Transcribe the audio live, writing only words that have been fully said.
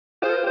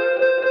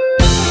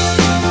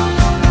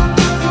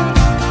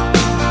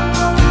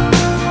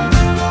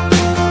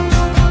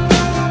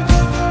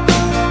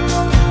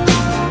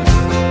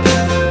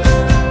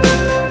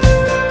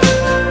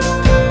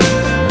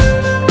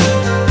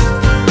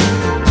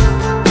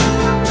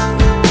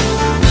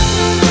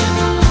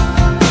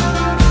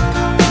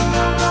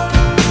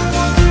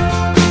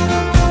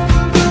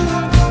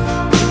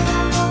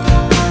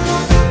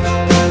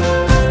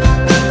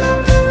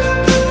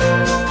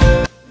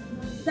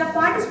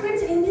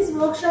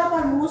workshop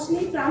are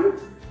mostly from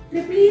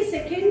triple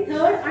second,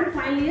 third and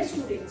final year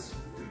students.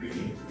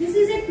 This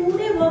is a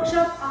 2-day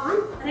workshop on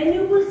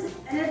Renewable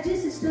Energy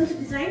Systems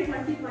Design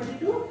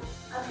 2022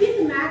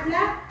 with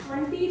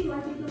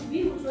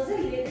MATLAB-2022B, which was the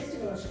latest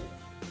version.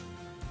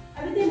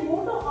 With the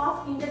motto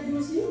of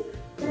introducing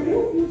the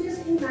new features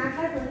in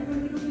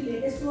MATLAB-2022B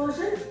latest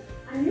version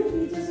and new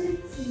features in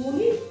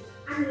Simuli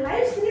and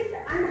live script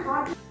and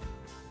hard.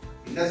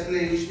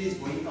 Industrialization is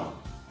going on.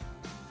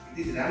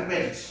 It is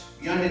rampant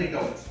beyond any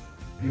doubt.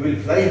 You will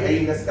fly high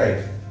in the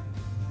sky.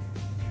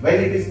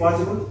 When it is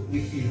possible,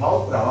 if you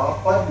have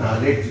proper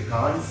knowledge,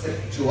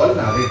 conceptual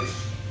knowledge.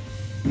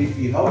 If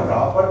you have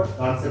proper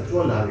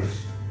conceptual knowledge,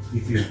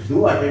 if you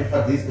do attend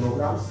for these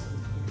programs,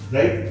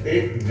 try to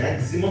take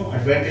maximum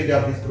advantage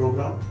of this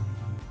program.